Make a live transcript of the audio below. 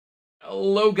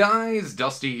Hello guys,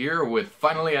 Dusty here with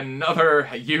finally another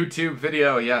YouTube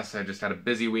video. Yes, I just had a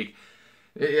busy week.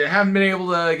 I haven't been able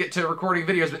to get to recording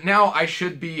videos, but now I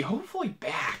should be hopefully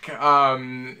back,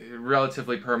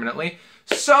 relatively permanently.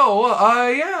 So,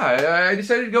 yeah, I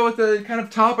decided to go with a kind of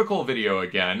topical video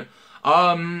again.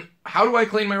 How do I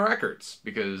clean my records?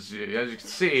 Because, as you can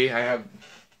see, let's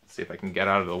see if I can get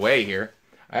out of the way here.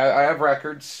 I have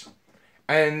records,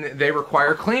 and they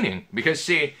require cleaning. Because,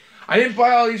 see, I didn't buy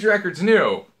all these records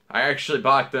new. I actually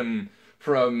bought them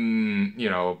from,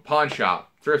 pawn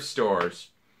shop, thrift stores,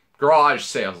 garage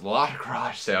sales. A lot of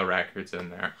garage sale records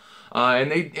in there.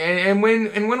 And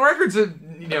when records have,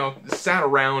 sat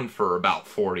around for about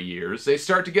 40 years, they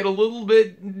start to get a little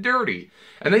bit dirty.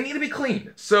 And they need to be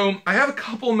cleaned. So I have a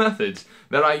couple methods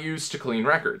that I use to clean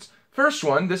records. First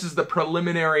one, this is the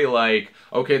preliminary,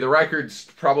 okay, the record's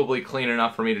probably clean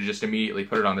enough for me to just immediately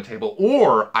put it on the table,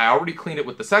 or I already cleaned it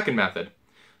with the second method.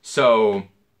 So,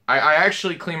 I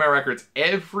actually clean my records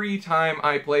every time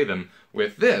I play them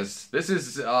with this. This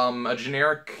is, a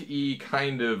generic-y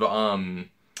kind of, I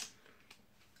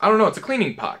don't know, it's a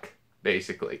cleaning puck,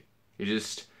 basically. You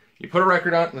put a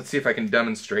record on, let's see if I can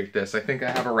demonstrate this. I think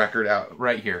I have a record out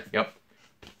right here, yep,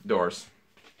 doors.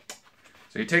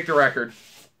 So you take the record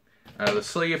out of the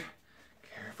sleeve.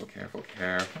 Careful, careful,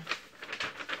 careful.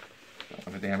 Don't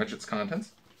want to damage its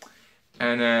contents.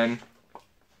 And then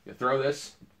you throw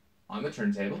this on the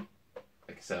turntable,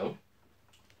 like so.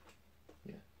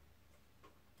 Yeah.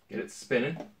 Get it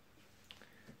spinning.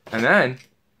 And then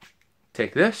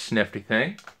take this nifty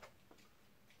thing.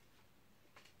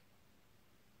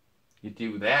 You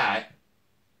do that.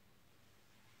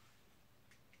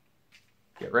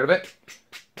 Get rid of it.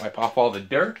 Wipe off all the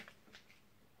dirt.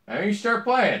 And then you start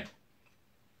playing.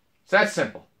 It's that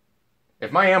simple.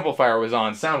 If my amplifier was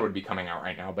on, sound would be coming out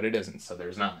right now, but it isn't, so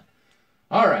there's not.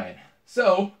 Alright,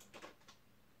 so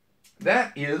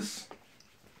that is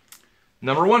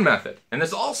number one method. And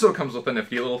this also comes with a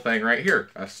nifty little thing right here,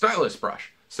 a stylus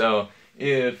brush. So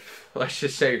if, let's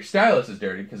just say your stylus is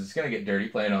dirty, because it's going to get dirty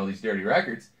playing all these dirty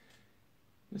records,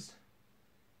 just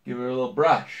give it a little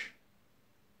brush.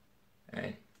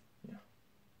 And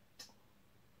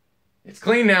it's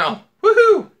clean now.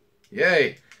 Woohoo!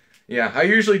 Yay. Yeah, I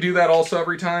usually do that also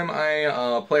every time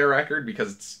I play a record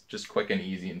because it's just quick and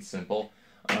easy and simple.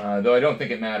 Though I don't think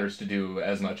it matters to do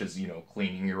as much as,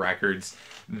 cleaning your records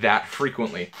that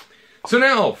frequently. So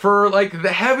now, for,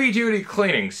 the heavy-duty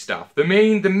cleaning stuff, the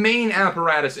main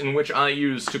apparatus in which I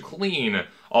use to clean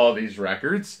all these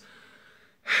records,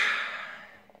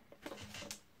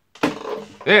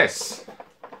 this,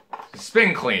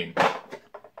 Spin Clean.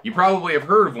 You probably have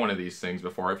heard of one of these things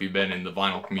before if you've been in the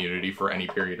vinyl community for any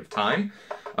period of time.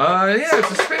 Yeah, it's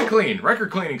a Spin Clean,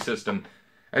 record cleaning system.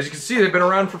 As you can see, they've been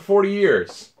around for 40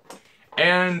 years.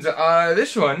 And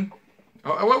this one,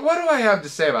 what do I have to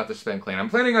say about the Spin Clean?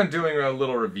 I'm planning on doing a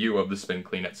little review of the Spin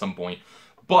Clean at some point.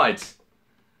 But,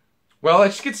 well,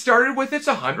 let's get started with it's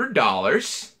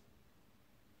 $100.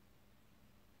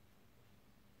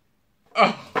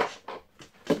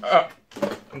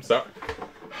 I'm sorry.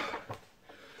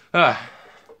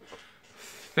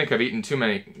 Think I've eaten too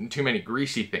many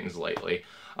greasy things lately.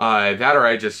 That or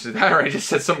I just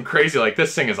said something crazy like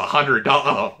this thing is $100.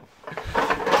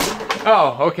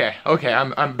 Oh, okay,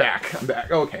 I'm back.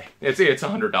 Okay, it's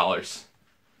 $100.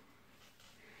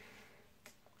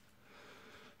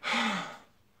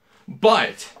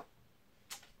 But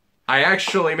I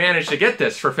actually managed to get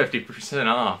this for 50%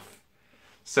 off.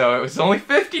 So it was only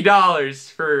 $50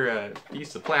 for a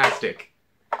piece of plastic.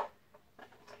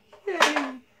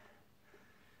 Yay.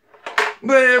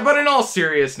 But in all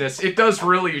seriousness, it does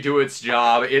really do its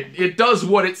job. It does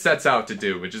what it sets out to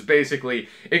do, which is basically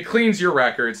it cleans your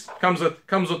records. Comes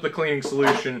with the cleaning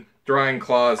solution, drying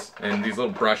cloths, and these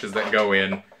little brushes that go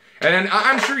in. And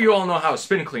I'm sure you all know how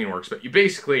Spin Clean works, but you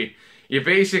basically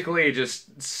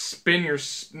just spin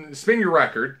your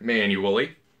record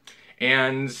manually,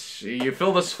 and you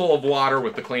fill this full of water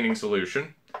with the cleaning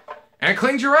solution, and it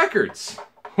cleans your records.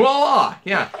 Voila!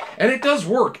 Yeah, and it does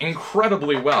work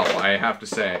incredibly well, I have to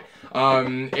say.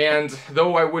 And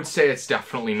though I would say it's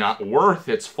definitely not worth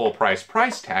its full price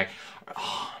tag,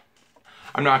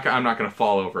 I'm not gonna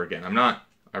fall over again.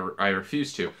 I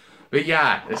refuse to. But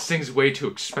yeah, this thing's way too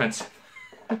expensive.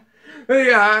 But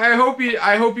yeah,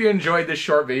 I hope you enjoyed this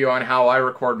short video on how I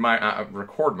record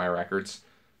my records.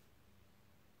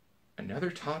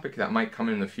 Another topic that might come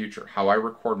in the future: how I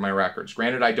record my records.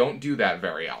 Granted, I don't do that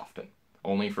very often.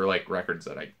 Only for, records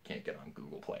that I can't get on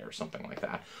Google Play or something like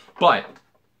that. But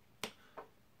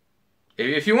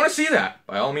if you want to see that,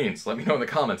 by all means, let me know in the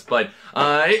comments. But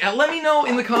let me know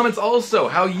in the comments also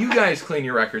how you guys clean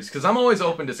your records, because I'm always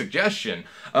open to suggestion.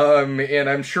 And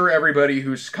I'm sure everybody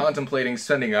who's contemplating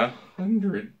spending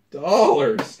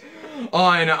 $100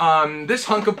 on this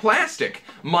hunk of plastic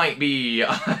might be,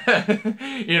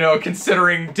 you know,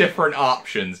 considering different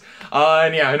options.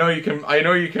 And yeah, I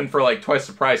know you can for like twice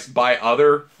the price buy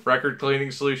other record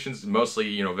cleaning solutions, mostly,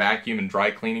 you know, vacuum and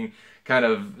dry cleaning kind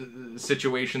of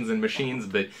situations and machines,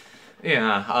 but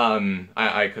yeah,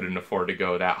 I couldn't afford to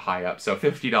go that high up, so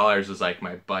 $50 was like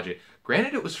my budget.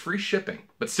 Granted, it was free shipping,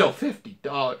 but still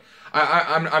 $50.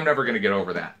 I'm never gonna get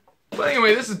over that. But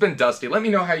anyway, this has been Dusty. Let me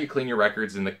know how you clean your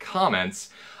records in the comments.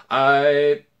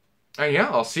 And yeah,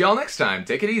 I'll see y'all next time.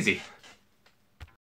 Take it easy.